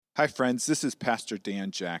Hi, friends. This is Pastor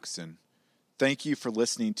Dan Jackson. Thank you for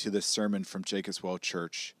listening to this sermon from Jacob's Well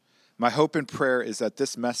Church. My hope and prayer is that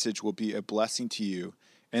this message will be a blessing to you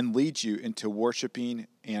and lead you into worshiping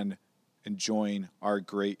and enjoying our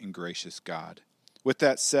great and gracious God. With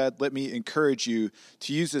that said, let me encourage you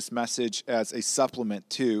to use this message as a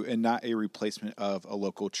supplement to and not a replacement of a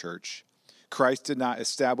local church. Christ did not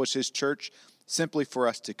establish his church simply for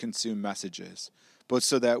us to consume messages, but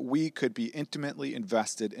so that we could be intimately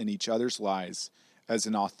invested in each other's lives as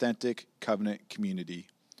an authentic covenant community.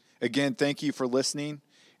 Again, thank you for listening,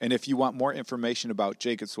 and if you want more information about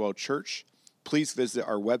Jacob's Well Church, please visit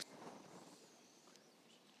our website.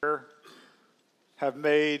 Have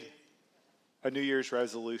made a New Year's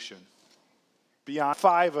resolution. Beyond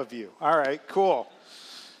 5 of you. All right, cool.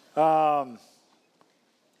 Well,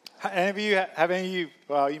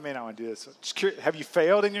 you may not want to do this. Have you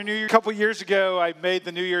failed in your New Year? A couple years ago, I made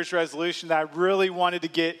the New Year's resolution that I really wanted to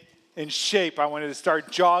get in shape. I wanted to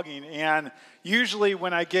start jogging. And usually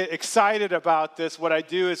when I get excited about this, what I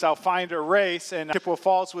do is I'll find a race in Chippewa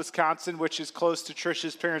Falls, Wisconsin, which is close to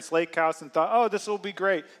Trisha's parents' lake house, and thought, oh, this will be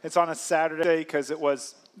great. It's on a Saturday because it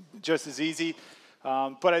was just as easy.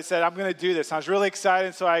 But I said, I'm going to do this. I was really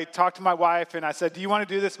excited, so I talked to my wife, and I said, do you want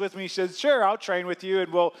to do this with me? She said, sure, I'll train with you,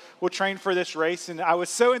 and we'll train for this race. And I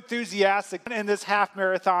was so enthusiastic in this half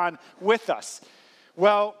marathon with us.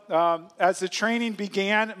 Well, as the training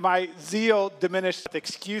began, my zeal diminished.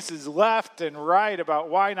 Excuses left and right about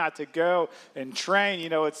why not to go and train. You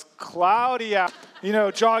know, it's cloudy out,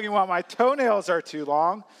 jogging while my toenails are too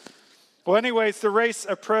long. Well, anyways, the race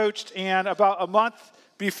approached, and about a month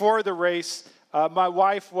before the race, my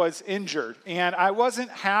wife was injured. And I wasn't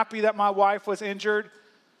happy that my wife was injured,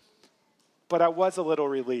 but I was a little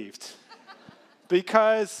relieved.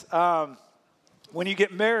 Because when you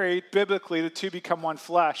get married, biblically, the two become one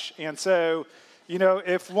flesh. And so,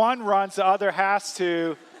 if one runs, the other has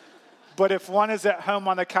to. But if one is at home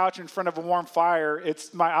on the couch in front of a warm fire,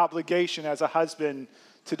 it's my obligation as a husband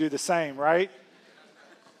to do the same, right?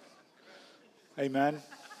 Amen.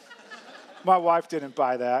 My wife didn't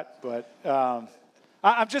buy that, but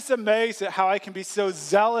I'm just amazed at how I can be so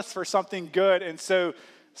zealous for something good and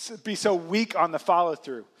be so weak on the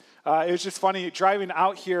follow-through. It was just funny, driving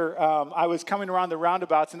out here, I was coming around the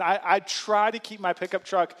roundabouts, and I try to keep my pickup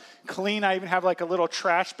truck clean. I even have like a little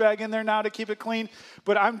trash bag in there now to keep it clean.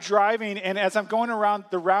 But I'm driving, and as I'm going around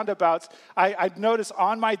the roundabouts, I notice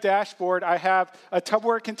on my dashboard, I have a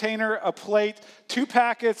Tupperware container, a plate, 2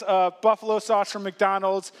 packets of buffalo sauce from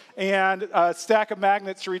McDonald's, and a stack of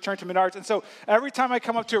magnets to return to Menards. And so every time I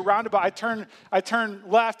come up to a roundabout, I turn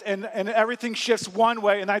left, and everything shifts one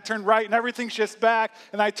way, and I turn right, and everything shifts back,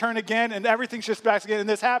 and I turn again, and everything shifts back again. And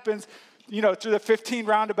this happens, through the 15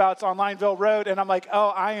 roundabouts on Lineville Road, and I'm like, oh,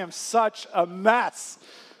 I am such a mess.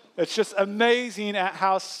 It's just amazing at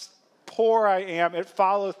how poor I am at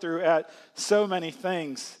follow through at so many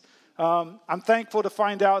things. I'm thankful to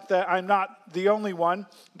find out that I'm not the only one.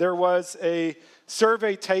 There was a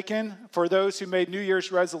survey taken for those who made New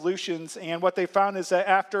Year's resolutions, and what they found is that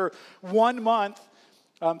after 1 month,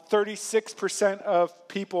 36% of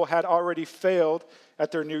people had already failed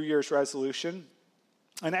at their New Year's resolution.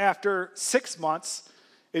 And after 6 months,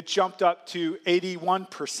 it jumped up to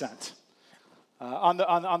 81%.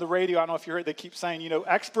 On the radio, I don't know if you heard, they keep saying,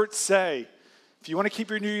 experts say, if you want to keep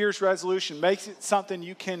your New Year's resolution, make it something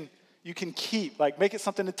you can keep, like make it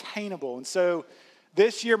something attainable. And so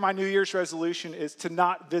this year, my New Year's resolution is to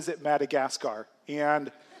not visit Madagascar.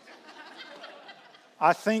 And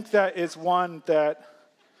I think that is one that,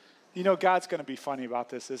 God's going to be funny about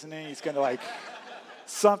this, isn't he? He's going to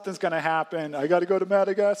something's going to happen. I got to go to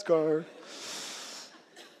Madagascar.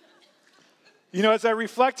 As I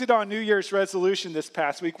reflected on New Year's resolution this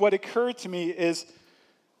past week, what occurred to me is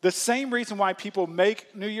the same reason why people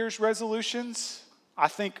make New Year's resolutions, I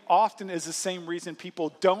think often is the same reason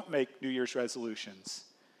people don't make New Year's resolutions.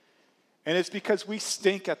 And it's because we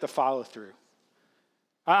stink at the follow-through.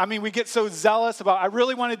 We get so zealous about, I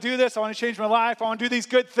really want to do this. I want to change my life. I want to do these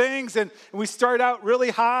good things. And we start out really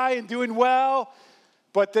high and doing well.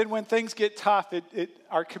 But then when things get tough,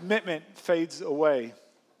 our commitment fades away.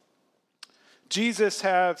 Jesus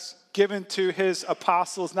has given to his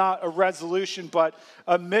apostles not a resolution, but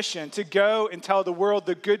a mission to go and tell the world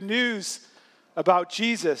the good news about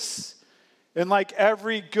Jesus. And like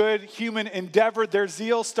every good human endeavor, their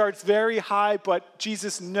zeal starts very high, but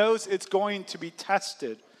Jesus knows it's going to be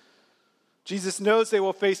tested. Jesus knows they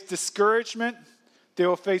will face discouragement, they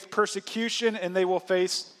will face persecution, and they will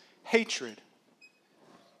face hatred.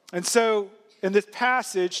 And so in this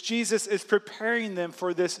passage, Jesus is preparing them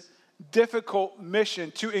for this difficult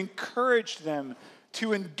mission to encourage them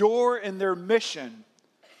to endure in their mission,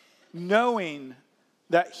 knowing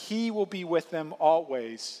that he will be with them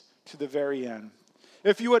always to the very end.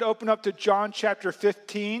 If you would open up to John chapter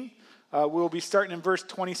 15, we'll be starting in verse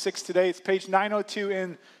 26 today. It's page 902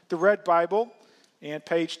 in the Red Bible and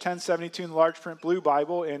page 1072 in the large print blue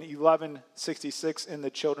Bible and 1166 in the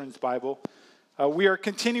Children's Bible. We are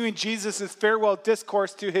continuing Jesus' farewell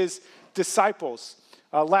discourse to his disciples.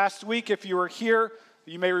 Last week, if you were here,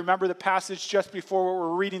 you may remember the passage just before what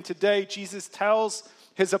we're reading today. Jesus tells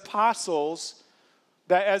his apostles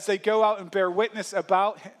that as they go out and bear witness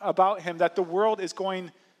about him, that the world is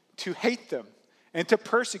going to hate them and to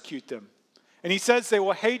persecute them. And he says they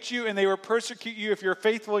will hate you and they will persecute you if you're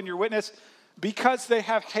faithful in your witness because they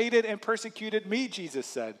have hated and persecuted me, Jesus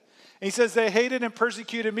said. And he says they hated and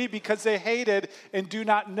persecuted me because they hated and do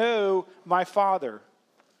not know my Father.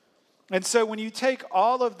 And so when you take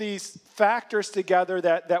all of these factors together,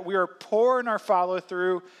 that we are poor in our follow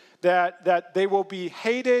through, that they will be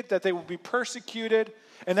hated, that they will be persecuted,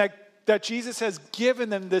 and that Jesus has given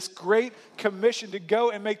them this great commission to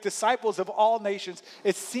go and make disciples of all nations,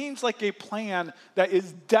 it seems like a plan that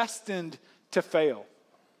is destined to fail.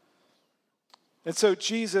 And so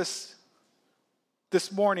Jesus,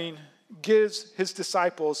 this morning, gives his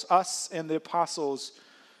disciples, us and the apostles,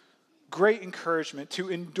 great encouragement to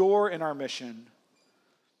endure in our mission.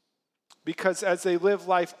 Because as they live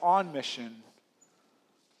life on mission,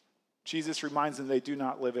 Jesus reminds them they do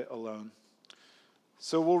not live it alone.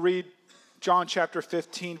 So we'll read John chapter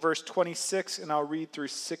 15, verse 26, and I'll read through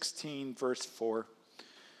 16, verse 4.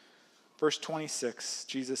 Verse 26,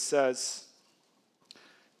 Jesus says,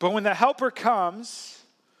 "But when the Helper comes,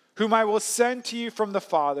 whom I will send to you from the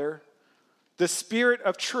Father, the Spirit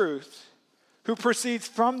of truth, who proceeds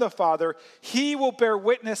from the Father, he will bear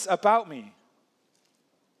witness about me.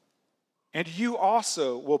 And you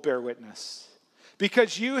also will bear witness,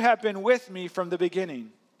 because you have been with me from the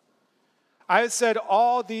beginning. I have said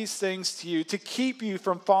all these things to you to keep you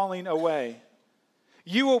from falling away.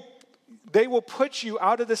 They will put you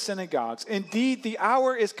out of the synagogues. Indeed, the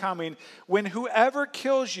hour is coming when whoever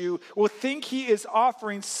kills you will think he is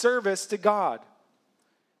offering service to God.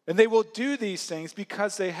 And they will do these things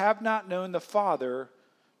because they have not known the Father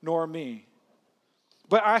nor me.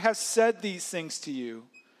 But I have said these things to you,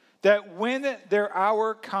 that when their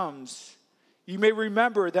hour comes, you may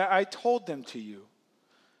remember that I told them to you.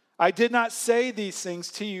 I did not say these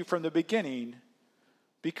things to you from the beginning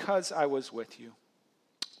because I was with you."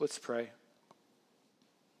 Let's pray.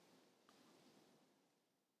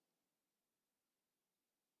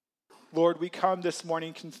 Lord, we come this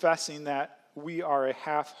morning confessing that we are a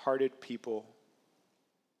half-hearted people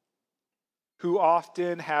who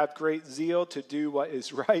often have great zeal to do what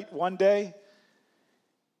is right one day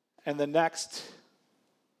and the next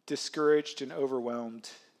discouraged and overwhelmed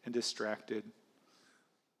and distracted.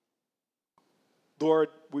 Lord,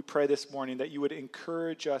 we pray this morning that you would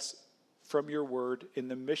encourage us from your word in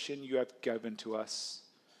the mission you have given to us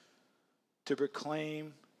to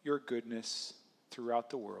proclaim your goodness throughout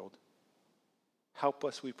the world. Help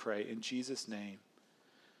us, we pray, in Jesus' name.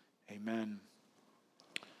 Amen.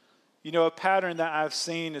 You know, a pattern that I've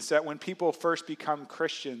seen is that when people first become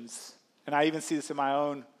Christians, and I even see this in my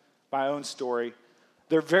own story,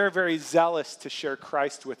 they're very, very zealous to share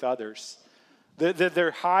Christ with others.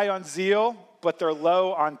 They're high on zeal, but they're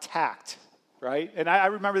low on tact, right? And I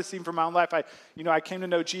remember this even from my own life. I came to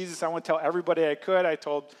know Jesus. I want to tell everybody I could. I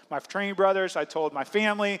told my training brothers. I told my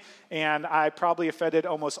family. And I probably offended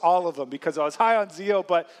almost all of them because I was high on zeal,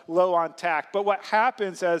 but low on tact. But what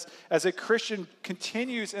happens as a Christian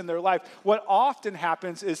continues in their life, what often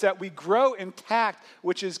happens is that we grow in tact,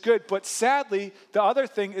 which is good. But sadly, the other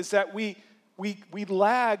thing is that we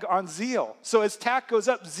lag on zeal. So as tact goes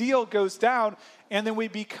up, zeal goes down, and then we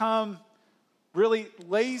become really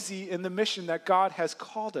lazy in the mission that God has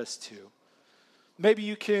called us to. Maybe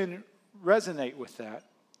you can resonate with that.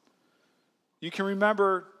 You can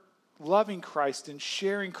remember loving Christ and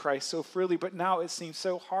sharing Christ so freely, but now it seems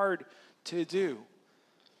so hard to do.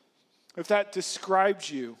 If that describes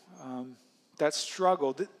you, that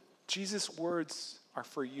struggle, Jesus' words are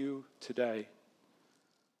for you today.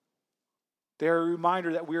 They're a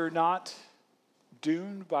reminder that we are not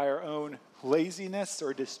doomed by our own laziness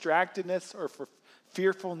or distractedness or for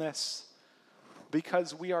fearfulness,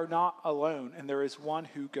 because we are not alone and there is one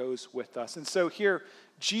who goes with us. And so here,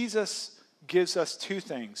 Jesus gives us two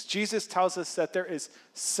things. Jesus tells us that there is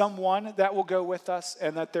someone that will go with us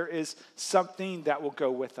and that there is something that will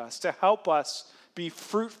go with us to help us be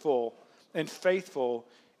fruitful and faithful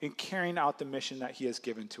in carrying out the mission that he has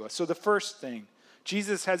given to us. So the first thing,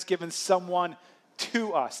 Jesus has given someone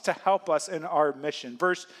to us to help us in our mission.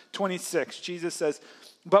 Verse 26, Jesus says,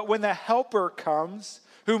 "But when the Helper comes,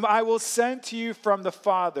 whom I will send to you from the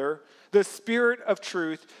Father, the Spirit of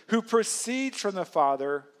truth, who proceeds from the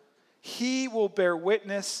Father, he will bear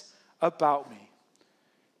witness about me."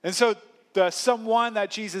 And so the someone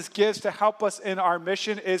that Jesus gives to help us in our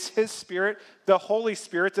mission is his Spirit, the Holy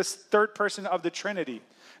Spirit, this third person of the Trinity.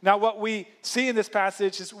 Now, what we see in this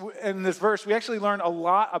passage is, in this verse, we actually learn a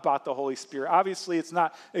lot about the Holy Spirit. Obviously, it's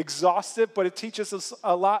not exhaustive, but it teaches us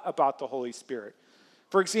a lot about the Holy Spirit.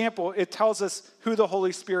 For example, it tells us who the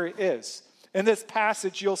Holy Spirit is. In this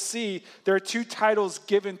passage, you'll see there are two titles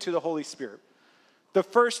given to the Holy Spirit. The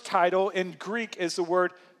first title in Greek is the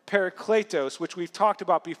word Parakletos, which we've talked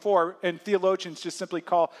about before, and theologians just simply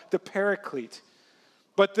call the Paraclete.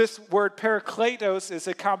 But this word Parakletos is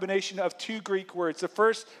a combination of two Greek words. The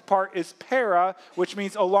first part is para, which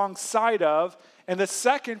means alongside of, and the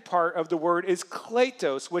second part of the word is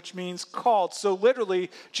kletos, which means called. So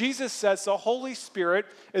literally, Jesus says the Holy Spirit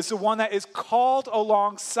is the one that is called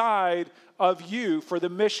alongside of you for the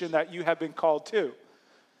mission that you have been called to.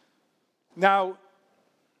 Now,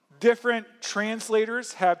 different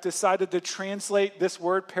translators have decided to translate this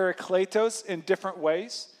word Parakletos in different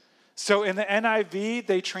ways. So in the NIV,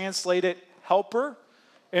 they translate it helper.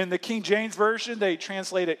 In the King James Version, they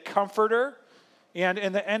translate it comforter. And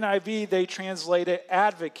in the NIV, they translate it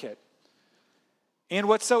advocate. And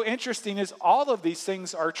what's so interesting is all of these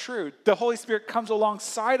things are true. The Holy Spirit comes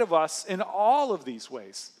alongside of us in all of these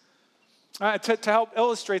ways. To help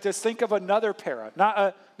illustrate this, think of another para.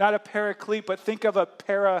 Not a paraclete, but think of a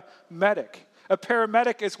paramedic. A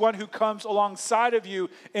paramedic is one who comes alongside of you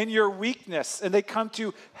in your weakness, and they come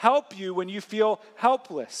to help you when you feel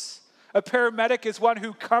helpless. A paramedic is one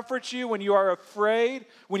who comforts you when you are afraid,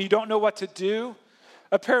 when you don't know what to do.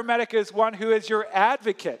 A paramedic is one who is your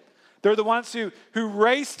advocate. They're the ones who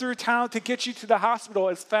race through town to get you to the hospital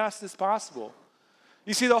as fast as possible.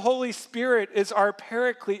 You see, the Holy Spirit is our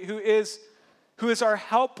paraclete, who is our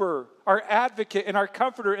helper, our advocate, and our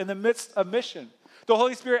comforter in the midst of mission. The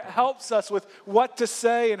Holy Spirit helps us with what to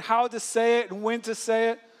say and how to say it and when to say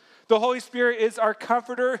it. The Holy Spirit is our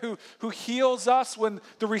comforter who heals us when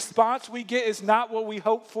the response we get is not what we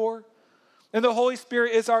hope for. And the Holy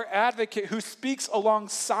Spirit is our advocate who speaks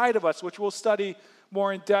alongside of us, which we'll study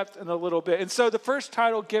more in depth in a little bit. And so the first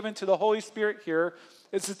title given to the Holy Spirit here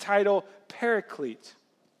is the title Paraclete.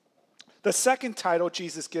 The second title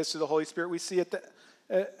Jesus gives to the Holy Spirit, we see it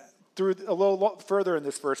through a little further in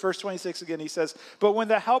this verse. Verse 26 again, he says, "But when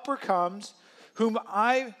the Helper comes, whom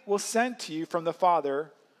I will send to you from the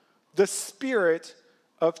Father, the Spirit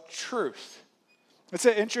of truth." It's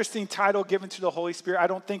an interesting title given to the Holy Spirit. I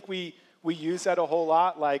don't think we use that a whole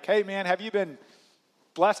lot. Like, hey man, have you been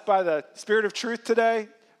blessed by the Spirit of truth today?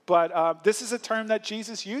 But this is a term that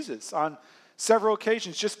Jesus uses on several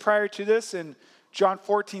occasions. Just prior to this, in John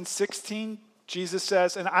 14:16, Jesus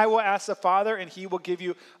says, "And I will ask the Father, and he will give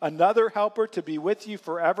you another helper to be with you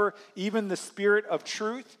forever, even the Spirit of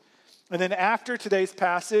truth." And then after today's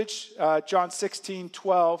passage, John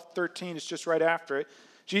 16:12, 13 is just right after it.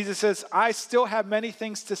 Jesus says, "I still have many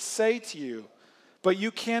things to say to you, but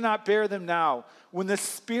you cannot bear them now. When the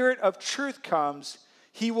Spirit of truth comes,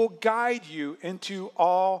 he will guide you into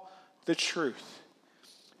all the truth."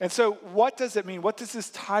 And so what does it mean? What does this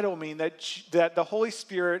title mean? That the Holy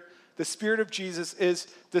Spirit, the Spirit of Jesus, is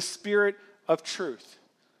the Spirit of truth.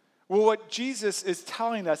 Well, what Jesus is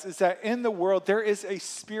telling us is that in the world there is a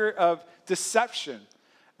spirit of deception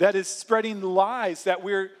that is spreading lies that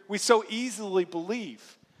we so easily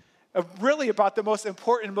believe. Really about the most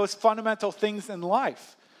important, most fundamental things in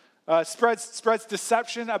life. Spreads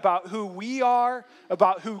deception about who we are,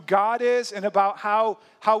 about who God is, and about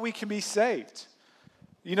how we can be saved.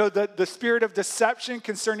 You know, the spirit of deception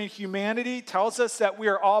concerning humanity tells us that we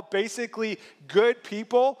are all basically good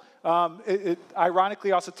people. It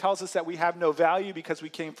ironically also tells us that we have no value because we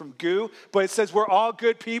came from goo. But it says we're all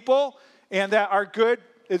good people and that our good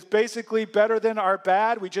is basically better than our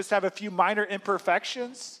bad. We just have a few minor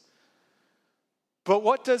imperfections. But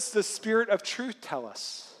what does the Spirit of truth tell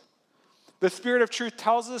us? The Spirit of truth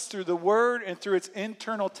tells us through the Word and through its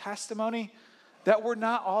internal testimony that we're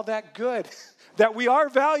not all that good. That we are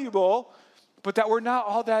valuable, but that we're not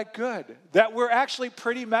all that good. That we're actually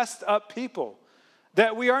pretty messed up people.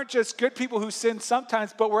 That we aren't just good people who sin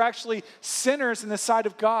sometimes, but we're actually sinners in the sight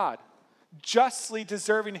of God, justly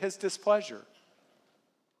deserving his displeasure.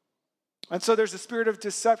 And so there's a spirit of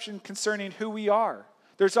deception concerning who we are.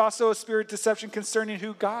 There's also a spirit of deception concerning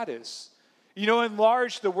who God is. You know, in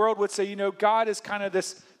large, the world would say, you know, God is kind of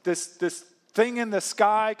this thing in the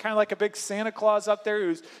sky, kind of like a big Santa Claus up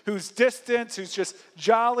there who's distant, who's just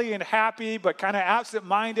jolly and happy, but kind of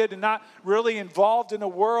absent-minded and not really involved in the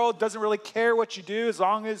world, doesn't really care what you do as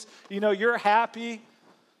long as, you're happy.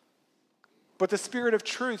 But the Spirit of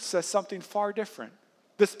truth says something far different.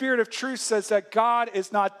 The Spirit of truth says that God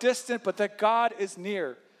is not distant, but that God is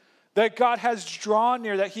near. That God has drawn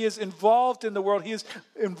near, that he is involved in the world. He is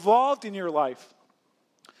involved in your life.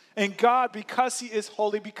 And God, because he is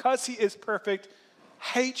holy, because he is perfect,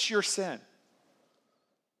 hates your sin.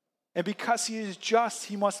 And because he is just,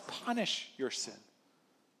 he must punish your sin.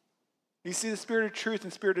 You see, the spirit of truth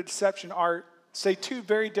and spirit of deception say two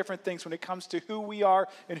very different things when it comes to who we are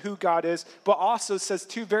and who God is, but also says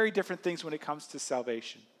two very different things when it comes to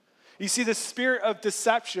salvation. You see, the spirit of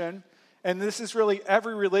deception, and this is really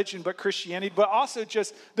every religion but Christianity, but also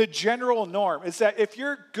just the general norm, is that if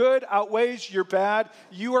your good outweighs your bad,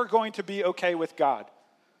 you are going to be okay with God.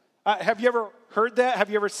 Have you ever heard that? Have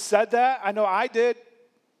you ever said that? I know I did a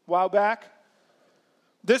while back.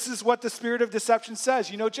 This is what the spirit of deception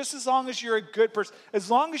says. Just as long as you're a good person,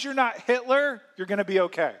 as long as you're not Hitler, you're going to be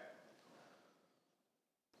okay.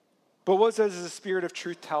 But what does the spirit of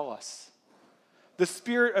truth tell us? The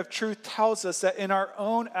spirit of truth tells us that in our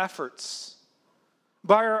own efforts,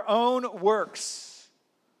 by our own works,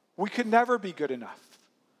 we could never be good enough.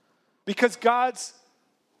 Because God's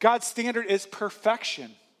standard is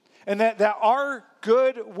perfection. And that our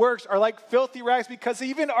good works are like filthy rags because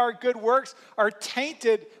even our good works are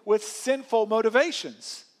tainted with sinful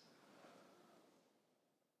motivations.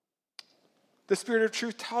 The Spirit of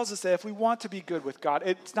truth tells us that if we want to be good with God,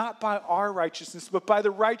 it's not by our righteousness, but by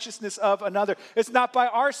the righteousness of another. It's not by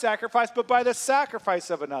our sacrifice, but by the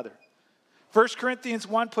sacrifice of another. 1 Corinthians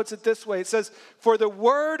 1 puts it this way. It says, "For the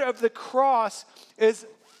word of the cross is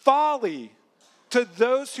folly to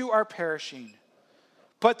those who are perishing.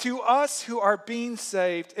 But to us who are being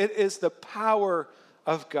saved, it is the power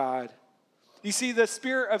of God." You see, the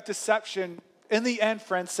spirit of deception, in the end,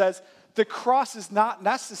 friends, says the cross is not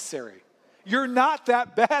necessary. You're not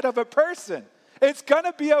that bad of a person. It's going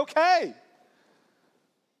to be okay.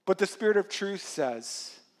 But the spirit of truth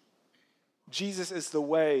says Jesus is the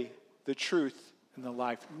way, the truth, and the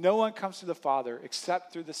life. No one comes to the Father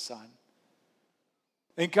except through the Son.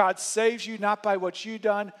 And God saves you not by what you've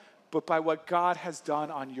done, but by what God has done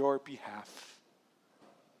on your behalf.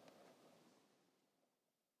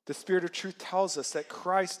 The Spirit of truth tells us that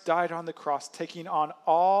Christ died on the cross, taking on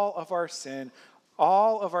all of our sin,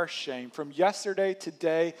 all of our shame, from yesterday,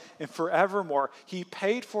 today, and forevermore. He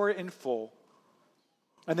paid for it in full,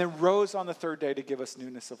 and then rose on the third day to give us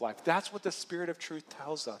newness of life. That's what the Spirit of truth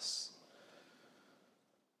tells us.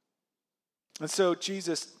 And so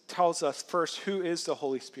Jesus tells us first who is the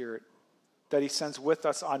Holy Spirit that he sends with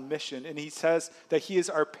us on mission. And he says that he is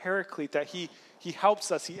our paraclete, that he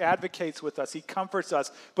helps us, he advocates with us, he comforts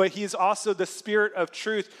us. But he is also the Spirit of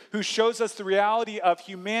truth who shows us the reality of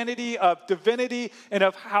humanity, of divinity, and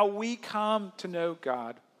of how we come to know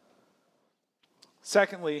God.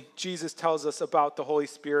 Secondly, Jesus tells us about the Holy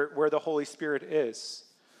Spirit, where the Holy Spirit is.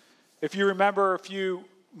 If you remember a few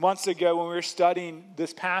months ago when we were studying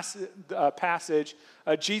this passage,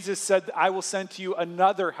 Jesus said, "I will send to you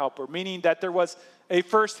another helper," meaning that there was a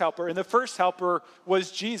first helper, and the first helper was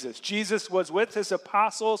Jesus. Jesus was with his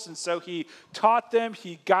apostles, and so he taught them,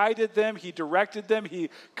 he guided them, he directed them, he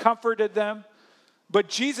comforted them. But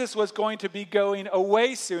Jesus was going to be going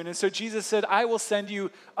away soon, and so Jesus said, "I will send you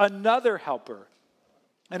another helper."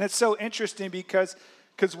 And it's so interesting because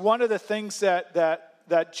one of the things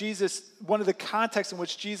that Jesus, one of the contexts in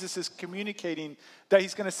which Jesus is communicating that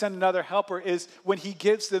he's going to send another helper is when he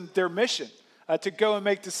gives them their mission to go and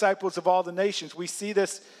make disciples of all the nations. We see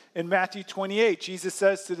this in Matthew 28. Jesus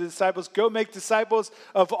says to the disciples, "Go make disciples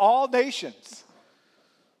of all nations,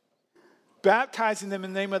 baptizing them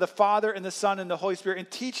in the name of the Father and the Son and the Holy Spirit, and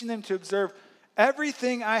teaching them to observe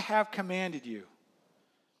everything I have commanded you."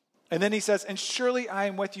 And then he says, "And surely I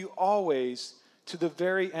am with you always to the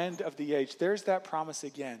very end of the age." There's that promise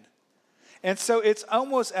again. And so it's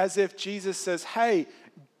almost as if Jesus says, "Hey,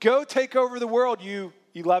 go take over the world, you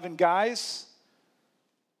 11 guys.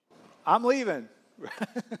 I'm leaving."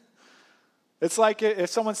 It's like if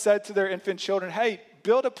someone said to their infant children, "Hey,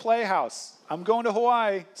 build a playhouse. I'm going to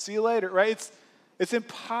Hawaii. See you later," right? It's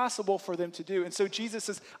impossible for them to do. And so Jesus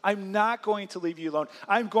says, "I'm not going to leave you alone.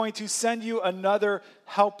 I'm going to send you another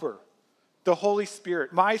helper, the Holy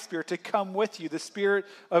Spirit, my Spirit, to come with you, the Spirit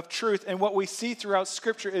of truth." And what we see throughout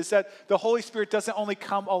Scripture is that the Holy Spirit doesn't only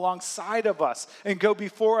come alongside of us and go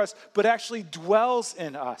before us, but actually dwells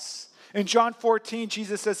in us. In John 14,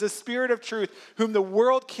 Jesus says, the Spirit of truth, whom the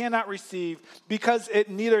world cannot receive, because it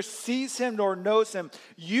neither sees him nor knows him.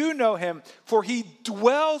 You know him, for he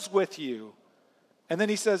dwells with you. And then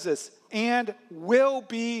he says this, and will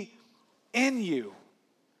be in you.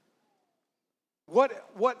 What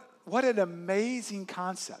an amazing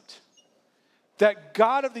concept. That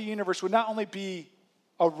God of the universe would not only be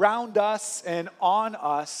around us and on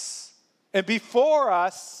us and before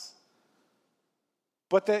us,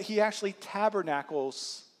 but that he actually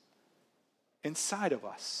tabernacles inside of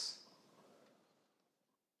us.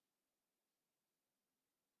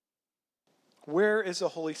 Where is the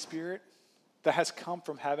Holy Spirit that has come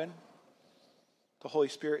from heaven? The Holy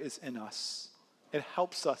Spirit is in us. It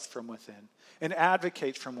helps us from within and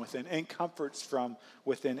advocates from within and comforts from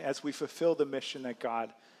within as we fulfill the mission that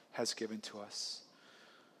God has given to us.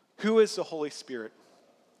 Who is the Holy Spirit?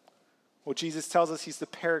 Well, Jesus tells us he's the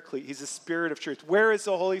Paraclete. He's the Spirit of truth. Where is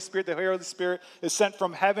the Holy Spirit? The Holy Spirit is sent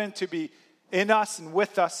from heaven to be in us and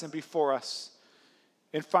with us and before us.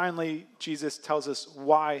 And finally, Jesus tells us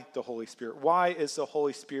why the Holy Spirit. Why is the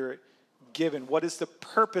Holy Spirit given? What is the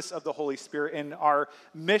purpose of the Holy Spirit in our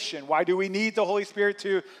mission? Why do we need the Holy Spirit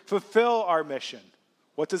to fulfill our mission?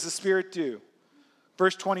 What does the Spirit do?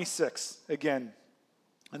 Verse 26, again,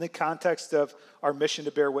 in the context of our mission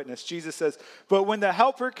to bear witness, Jesus says, but when the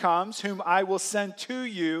Helper comes, whom I will send to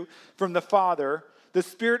you from the Father, the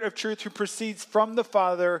Spirit of truth who proceeds from the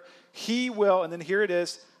Father, he will, and then here it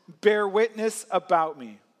is, bear witness about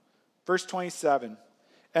me. Verse 27,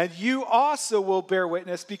 and you also will bear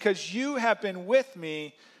witness because you have been with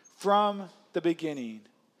me from the beginning.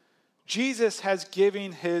 Jesus has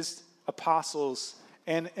given his apostles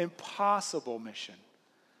an impossible mission.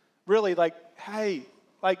 Really, hey,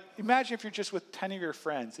 imagine if you're just with 10 of your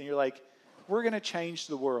friends and you're like, we're going to change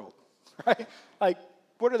the world, right?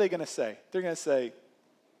 What are they going to say? They're going to say,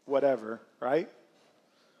 whatever, right?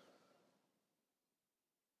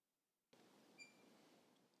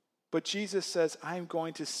 But Jesus says, I'm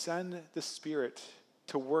going to send the Spirit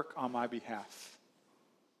to work on my behalf.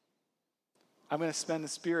 I'm going to send the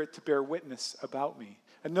Spirit to bear witness about me.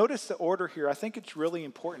 And notice the order here. I think it's really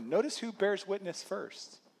important. Notice who bears witness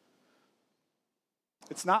first.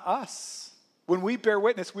 It's not us. When we bear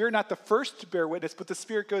witness, we are not the first to bear witness, but the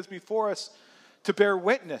Spirit goes before us to bear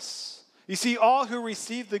witness. You see, all who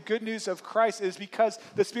receive the good news of Christ is because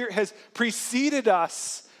the Spirit has preceded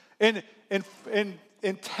us in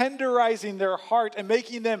tenderizing their heart and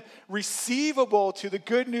making them receivable to the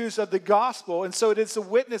good news of the gospel. And so it is the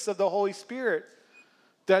witness of the Holy Spirit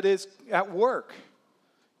that is at work.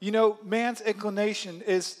 You know, man's inclination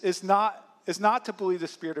is not to believe the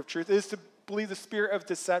spirit of truth. It is to believe the spirit of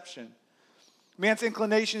deception. Man's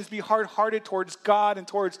inclination is to be hard-hearted towards God and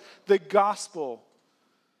towards the gospel.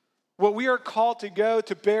 What we are called to go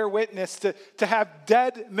to bear witness, to have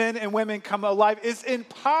dead men and women come alive is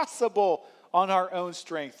impossible on our own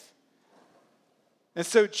strength. And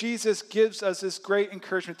so Jesus gives us this great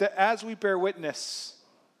encouragement that as we bear witness,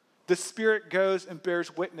 the Spirit goes and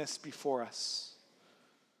bears witness before us.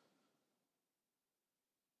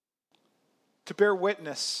 To bear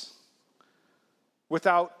witness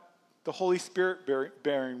without the Holy Spirit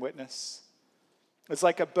bearing witness is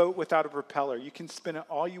like a boat without a propeller. You can spin it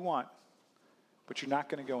all you want, but you're not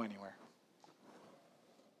going to go anywhere.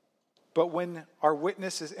 But when our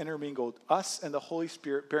witness is intermingled, us and the Holy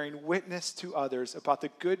Spirit bearing witness to others about the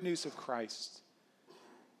good news of Christ,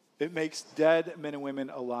 it makes dead men and women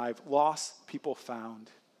alive, lost people found,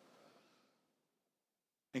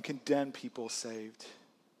 and condemned people saved.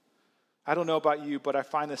 I don't know about you, but I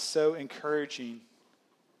find this so encouraging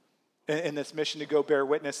in this mission to go bear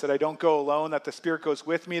witness, that I don't go alone, that the Spirit goes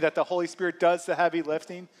with me, that the Holy Spirit does the heavy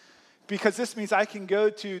lifting, because this means I can go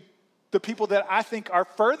to the people that I think are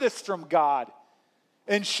furthest from God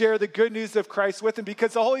and share the good news of Christ with them,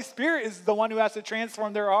 because the Holy Spirit is the one who has to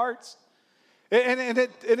transform their hearts. And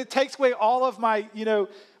it takes away all of my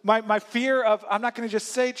fear of, I'm not going to just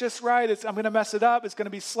say just right. I'm going to mess it up. It's going to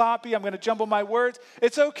be sloppy. I'm going to jumble my words.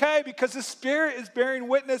 It's okay because the Spirit is bearing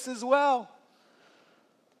witness as well.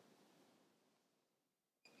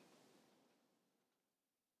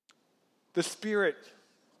 The Spirit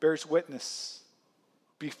bears witness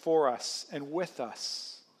before us and with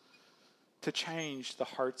us to change the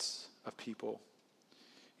hearts of people.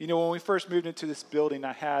 You know, when we first moved into this building,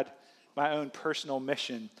 I had my own personal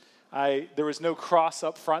mission. There was no cross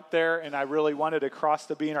up front there, and I really wanted a cross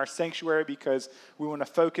to be in our sanctuary because we want to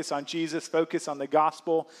focus on Jesus, focus on the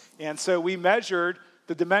gospel. And so we measured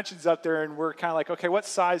the dimensions up there, and we're kind of like, okay, what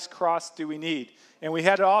size cross do we need? And we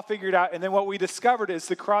had it all figured out, and then what we discovered is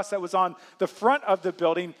the cross that was on the front of the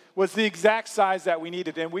building was the exact size that we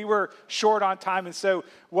needed, and we were short on time, and so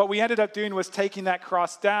what we ended up doing was taking that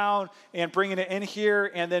cross down and bringing it in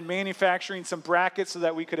here, and then manufacturing some brackets so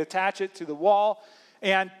that we could attach it to the wall.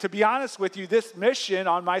 And to be honest with you, this mission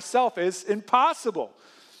on myself is impossible,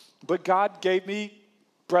 but God gave me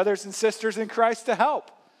brothers and sisters in Christ to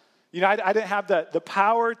help. You know, I didn't have the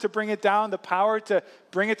power to bring it down, the power to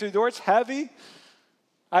bring it through the door. It's heavy.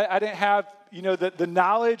 I didn't have, you know, the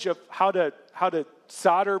knowledge of how to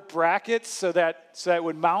solder brackets so that it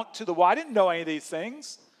would mount to the wall. I didn't know any of these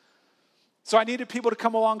things. So I needed people to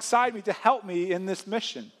come alongside me to help me in this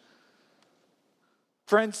mission.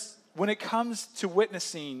 Friends, when it comes to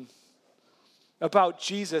witnessing about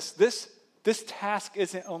Jesus, this task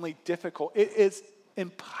isn't only difficult, it is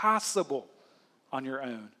impossible on your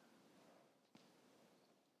own.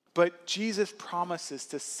 But Jesus promises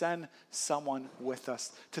to send someone with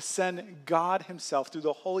us, to send God himself through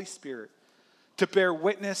the Holy Spirit to bear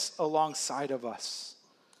witness alongside of us.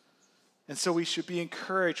 And so we should be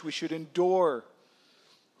encouraged, we should endure,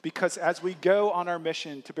 because as we go on our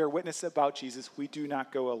mission to bear witness about Jesus, we do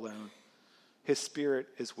not go alone. His Spirit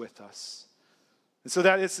is with us. And so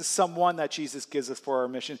that is the someone that Jesus gives us for our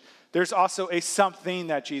mission. There's also a something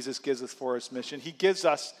that Jesus gives us for his mission. He gives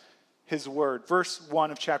us his word. Verse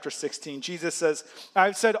 1 of chapter 16, Jesus says,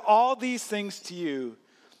 I've said all these things to you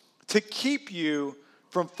to keep you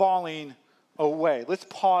from falling away. Let's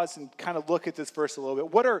pause and kind of look at this verse a little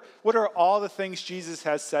bit. What are all the things Jesus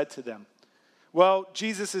has said to them? Well,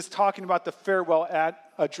 Jesus is talking about the farewell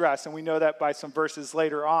address, and we know that by some verses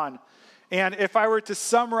later on. And if I were to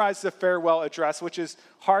summarize the farewell address, which is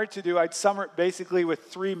hard to do, I'd sum it basically with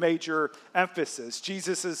three major emphases.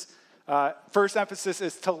 Jesus' first emphasis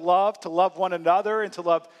is to love one another, and to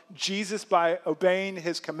love Jesus by obeying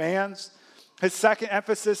his commands. His second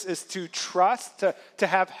emphasis is to trust, to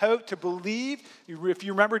have hope, to believe. If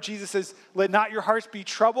you remember, Jesus says, let not your hearts be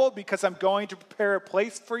troubled because I'm going to prepare a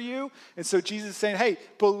place for you. And so Jesus is saying, hey,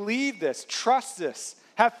 believe this, trust this,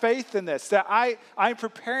 have faith in this, that I'm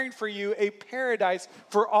preparing for you a paradise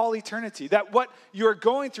for all eternity. That what you're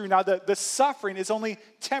going through now, the suffering is only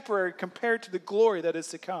temporary compared to the glory that is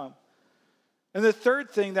to come. And the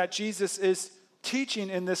third thing that Jesus is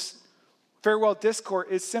teaching in this farewell discourse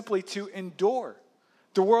is simply to endure.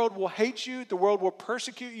 The world will hate you. The world will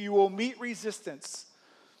persecute you. You will meet resistance.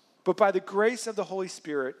 But by the grace of the Holy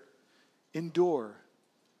Spirit, endure.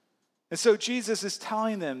 And so Jesus is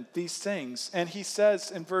telling them these things. And he says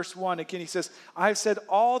in verse 1, again, he says, I've said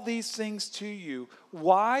all these things to you.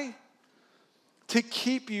 Why? To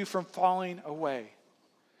keep you from falling away.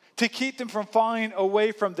 To keep them from falling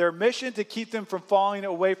away from their mission, to keep them from falling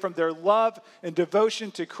away from their love and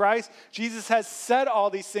devotion to Christ. Jesus has said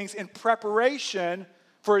all these things in preparation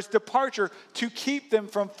for his departure to keep them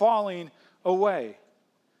from falling away.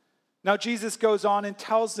 Now, Jesus goes on and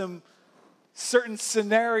tells them certain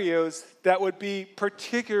scenarios that would be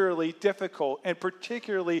particularly difficult and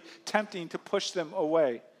particularly tempting to push them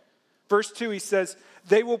away. Verse 2, he says,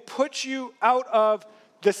 they will put you out of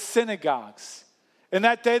the synagogues. In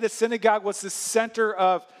that day, the synagogue was the center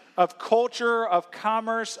of culture, of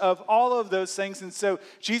commerce, of all of those things. And so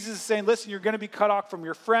Jesus is saying, listen, you're going to be cut off from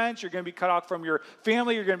your friends. You're going to be cut off from your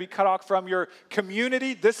family. You're going to be cut off from your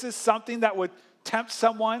community. This is something that would tempt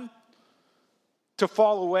someone to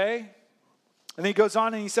fall away. And then he goes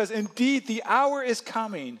on and he says, indeed, the hour is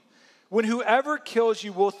coming when whoever kills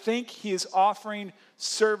you will think he is offering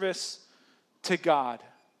service to God.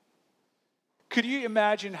 Could you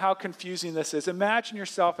imagine how confusing this is? Imagine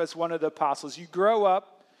yourself as one of the apostles. You grow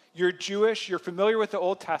up, you're Jewish, you're familiar with the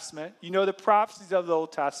Old Testament, you know the prophecies of the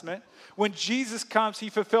Old Testament. When Jesus comes, he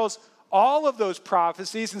fulfills all of those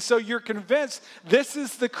prophecies, and so you're convinced this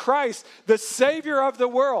is the Christ, the Savior of the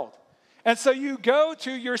world. And so you go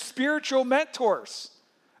to your spiritual mentors,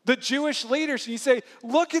 the Jewish leaders, and you say,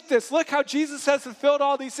 look at this, look how Jesus has fulfilled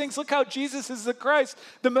all these things, look how Jesus is the Christ,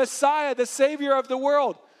 the Messiah, the Savior of the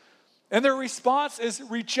world. And their response is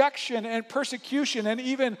rejection and persecution and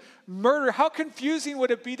even murder. How confusing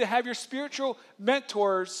would it be to have your spiritual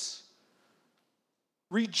mentors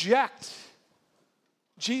reject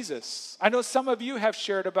Jesus? I know some of you have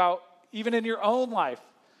shared about, even in your own life,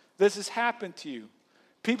 this has happened to you.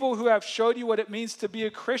 People who have showed you what it means to be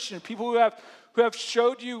a Christian, people who have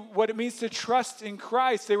showed you what it means to trust in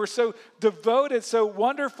Christ. They were so devoted, so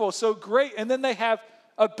wonderful, so great, and then they have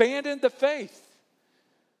abandoned the faith.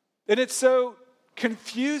 And it's so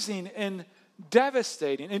confusing and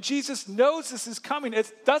devastating. And Jesus knows this is coming.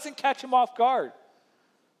 It doesn't catch him off guard.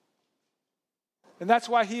 And that's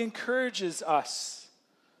why he encourages us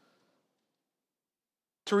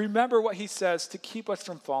to remember what he says to keep us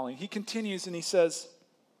from falling. He continues and he says,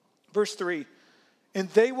 verse 3, and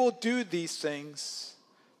they will do these things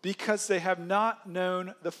because they have not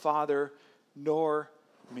known the Father nor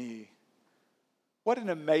me. What an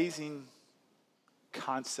amazing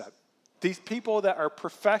concept. These people that are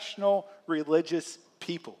professional religious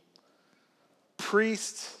people,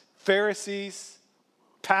 priests, Pharisees,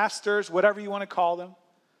 pastors, whatever you want to call them,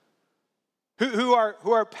 who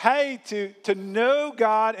are paid to know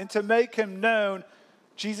God and to make him known,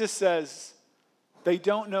 Jesus says, they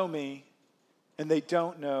don't know me and they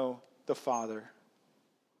don't know the Father.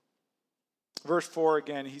 Verse 4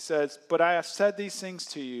 again, he says, but I have said these things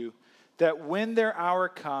to you, that when their hour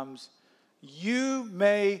comes, you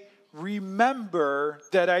may remember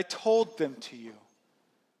that I told them to you.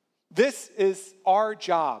 This is our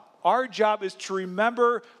job. Our job is to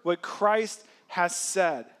remember what Christ has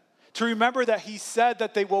said. To remember that he said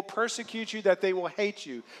that they will persecute you, that they will hate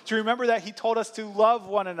you. To remember that he told us to love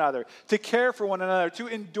one another, to care for one another, to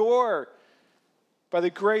endure by the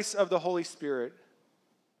grace of the Holy Spirit.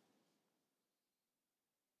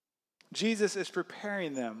 Jesus is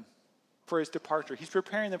preparing them for his departure. He's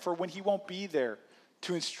preparing them for when he won't be there,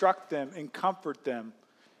 to instruct them and comfort them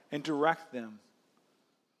and direct them.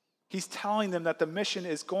 He's telling them that the mission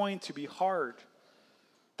is going to be hard,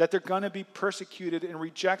 that they're going to be persecuted and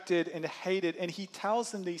rejected and hated. And he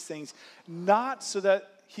tells them these things not so that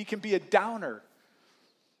he can be a downer,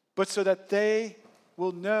 but so that they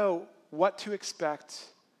will know what to expect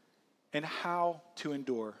and how to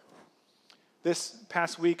endure. This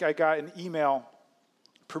past week, I got an email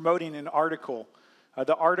promoting an article.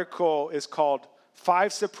 The article is called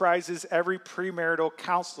 5 Surprises Every Premarital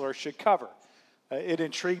Counselor Should Cover. It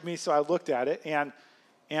intrigued me, so I looked at it.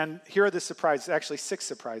 And here are the surprises, actually 6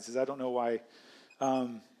 surprises. I don't know why.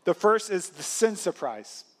 The first is the sin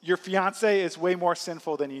surprise. Your fiance is way more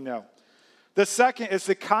sinful than you know. The second is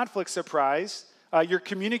the conflict surprise. Your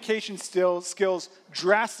communication skills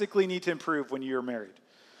drastically need to improve when you're married.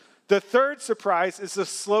 The third surprise is the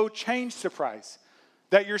slow change surprise,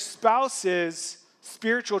 that your spouse's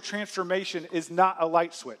spiritual transformation is not a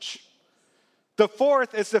light switch. The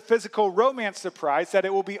fourth is the physical romance surprise, that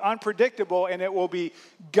it will be unpredictable and it will be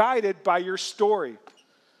guided by your story.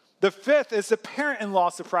 The fifth is the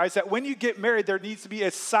parent-in-law surprise, that when you get married, there needs to be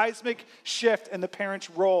a seismic shift in the parent's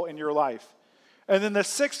role in your life. And then the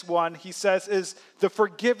sixth one, he says, is the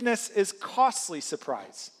forgiveness is costly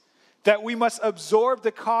surprise, that we must absorb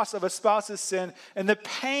the cost of a spouse's sin, and the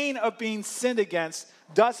pain of being sinned against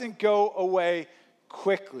doesn't go away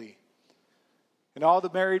quickly. And all the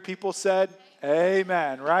married people said,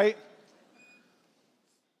 amen, right?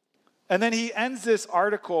 And then he ends this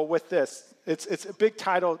article with this. It's a big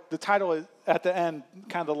title. The title is, at the end,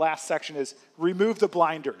 kind of the last section, is Remove the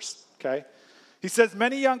Blinders, okay? He says,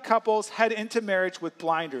 many young couples head into marriage with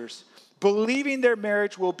blinders, believing their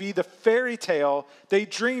marriage will be the fairy tale they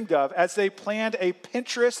dreamed of as they planned a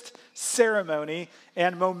Pinterest ceremony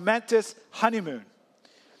and momentous honeymoon.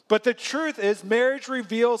 But the truth is, marriage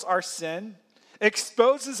reveals our sin,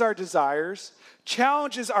 exposes our desires,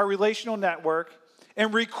 challenges our relational network,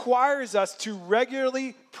 and requires us to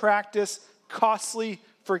regularly practice costly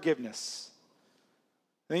forgiveness.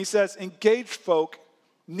 And he says, engaged folk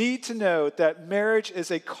need to know that marriage is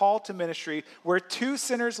a call to ministry where 2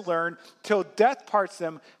 sinners learn till death parts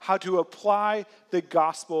them how to apply the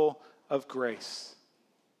gospel of grace.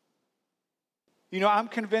 You know, I'm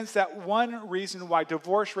convinced that one reason why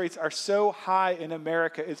divorce rates are so high in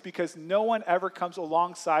America is because no one ever comes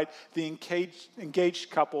alongside the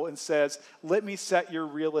engaged couple and says, let me set your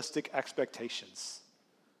realistic expectations.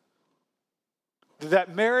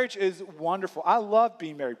 That marriage is wonderful. I love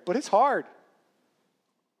being married, but it's hard.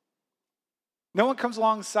 No one comes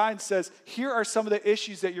alongside and says, here are some of the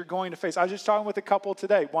issues that you're going to face. I was just talking with a couple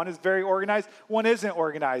today. One is very organized, one isn't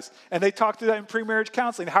organized. And they talked to that in pre-marriage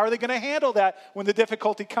counseling. How are they going to handle that when the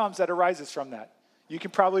difficulty comes that arises from that? You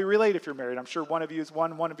can probably relate if you're married. I'm sure one of you is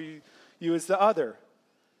one of you is the other.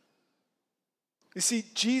 You see,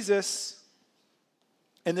 Jesus,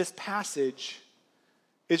 in this passage,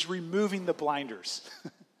 is removing the blinders.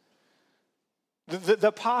 The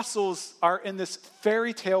apostles are in this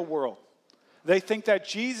fairy tale world. They think that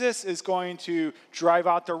Jesus is going to drive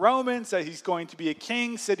out the Romans, that he's going to be a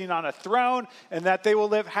king sitting on a throne, and that they will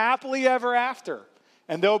live happily ever after.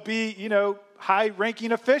 And they'll be,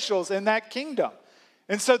 high-ranking officials in that kingdom.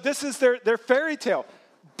 And so this is their fairy tale.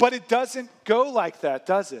 But it doesn't go like that,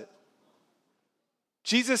 does it?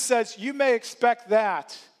 Jesus says, you may expect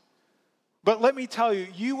that, But let me tell you,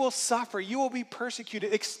 you will suffer. You will be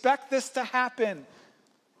persecuted. Expect this to happen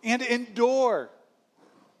and endure.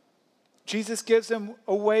 Jesus gives them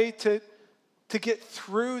a way to get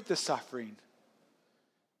through the suffering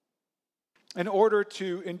in order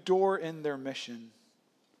to endure in their mission.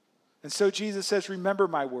 And so Jesus says, remember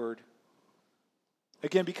my word.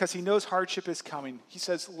 Again, because he knows hardship is coming. He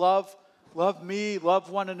says, love me, love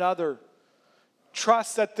one another.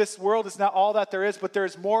 Trust that this world is not all that there is, but there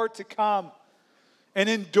is more to come. And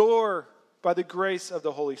endure by the grace of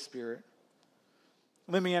the Holy Spirit.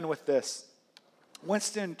 Let me end with this.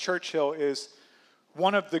 Winston Churchill is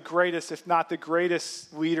one of the greatest, if not the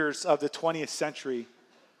greatest, leaders of the 20th century.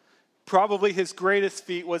 Probably his greatest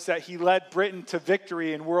feat was that he led Britain to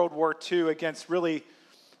victory in World War II against really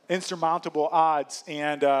insurmountable odds.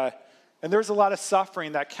 And there was a lot of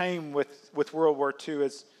suffering that came with World War II,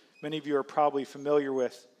 as many of you are probably familiar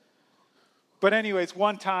with. But anyways,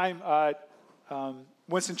 one time,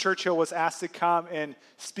 Winston Churchill was asked to come and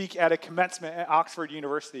speak at a commencement at Oxford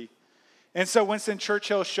University. And so Winston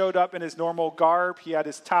Churchill showed up in his normal garb. He had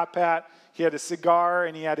his top hat, he had a cigar,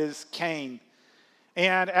 and he had his cane.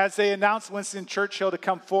 And as they announced Winston Churchill to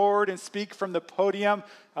come forward and speak from the podium,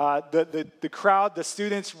 the crowd, the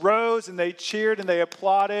students rose and they cheered and they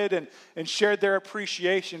applauded and shared their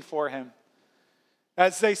appreciation for him.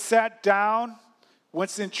 As they sat down,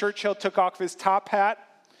 Winston Churchill took off his top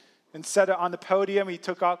hat and set it on the podium. He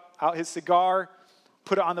took out his cigar,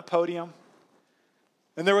 put it on the podium.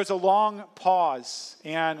 And there was a long pause,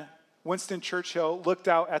 and Winston Churchill looked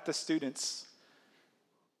out at the students,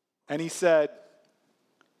 and he said,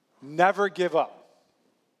 "Never give up."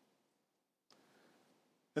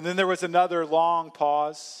 And then there was another long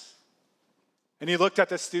pause, and he looked at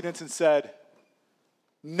the students and said,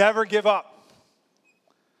 "Never give up."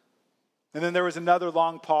 And then there was another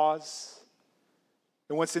long pause,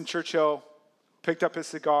 and Winston Churchill picked up his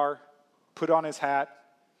cigar, put on his hat,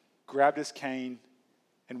 grabbed his cane,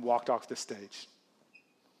 and walked off the stage.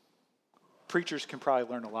 Preachers can probably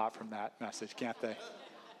learn a lot from that message, can't they?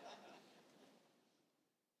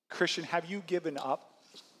 Christian, have you given up?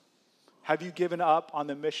 Have you given up on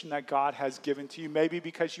the mission that God has given to you? Maybe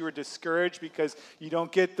because you were discouraged because you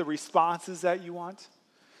don't get the responses that you want.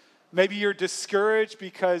 Maybe you're discouraged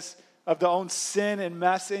because of the own sin and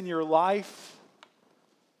mess in your life.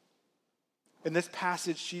 In this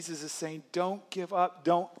passage, Jesus is saying, don't give up.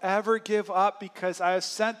 Don't ever give up, because I have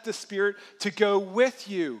sent the Spirit to go with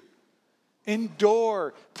you.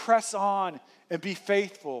 Endure, press on, and be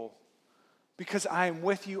faithful, because I am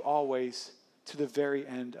with you always to the very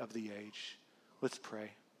end of the age. Let's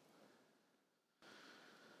pray.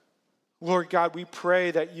 Lord God, we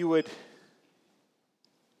pray that you would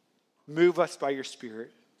move us by your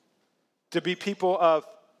Spirit to be people of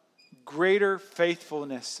greater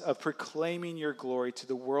faithfulness, of proclaiming your glory to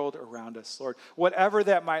the world around us, Lord. Whatever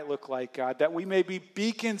that might look like, God, that we may be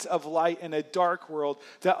beacons of light in a dark world,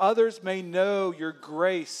 that others may know your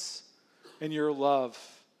grace and your love,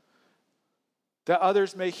 that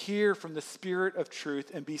others may hear from the Spirit of truth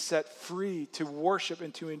and be set free to worship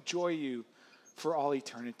and to enjoy you for all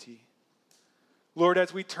eternity. Lord,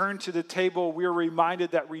 as we turn to the table, we are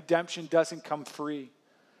reminded that redemption doesn't come free,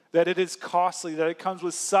 that it is costly, that it comes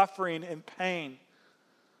with suffering and pain.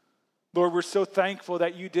 Lord, we're so thankful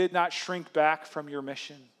that you did not shrink back from your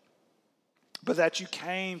mission, but that you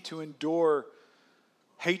came to endure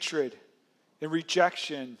hatred and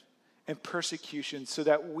rejection and persecution so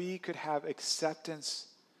that we could have acceptance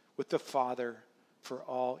with the Father for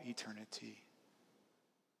all eternity.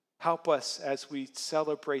 Help us as we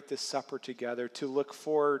celebrate this supper together to look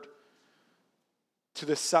forward to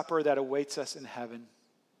the supper that awaits us in heaven.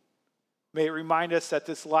 May it remind us that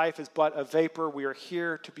this life is but a vapor. We are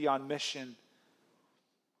here to be on mission,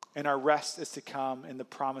 and our rest is to come in the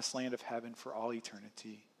promised land of heaven for all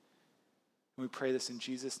eternity. And we pray this in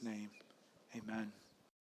Jesus' name. Amen.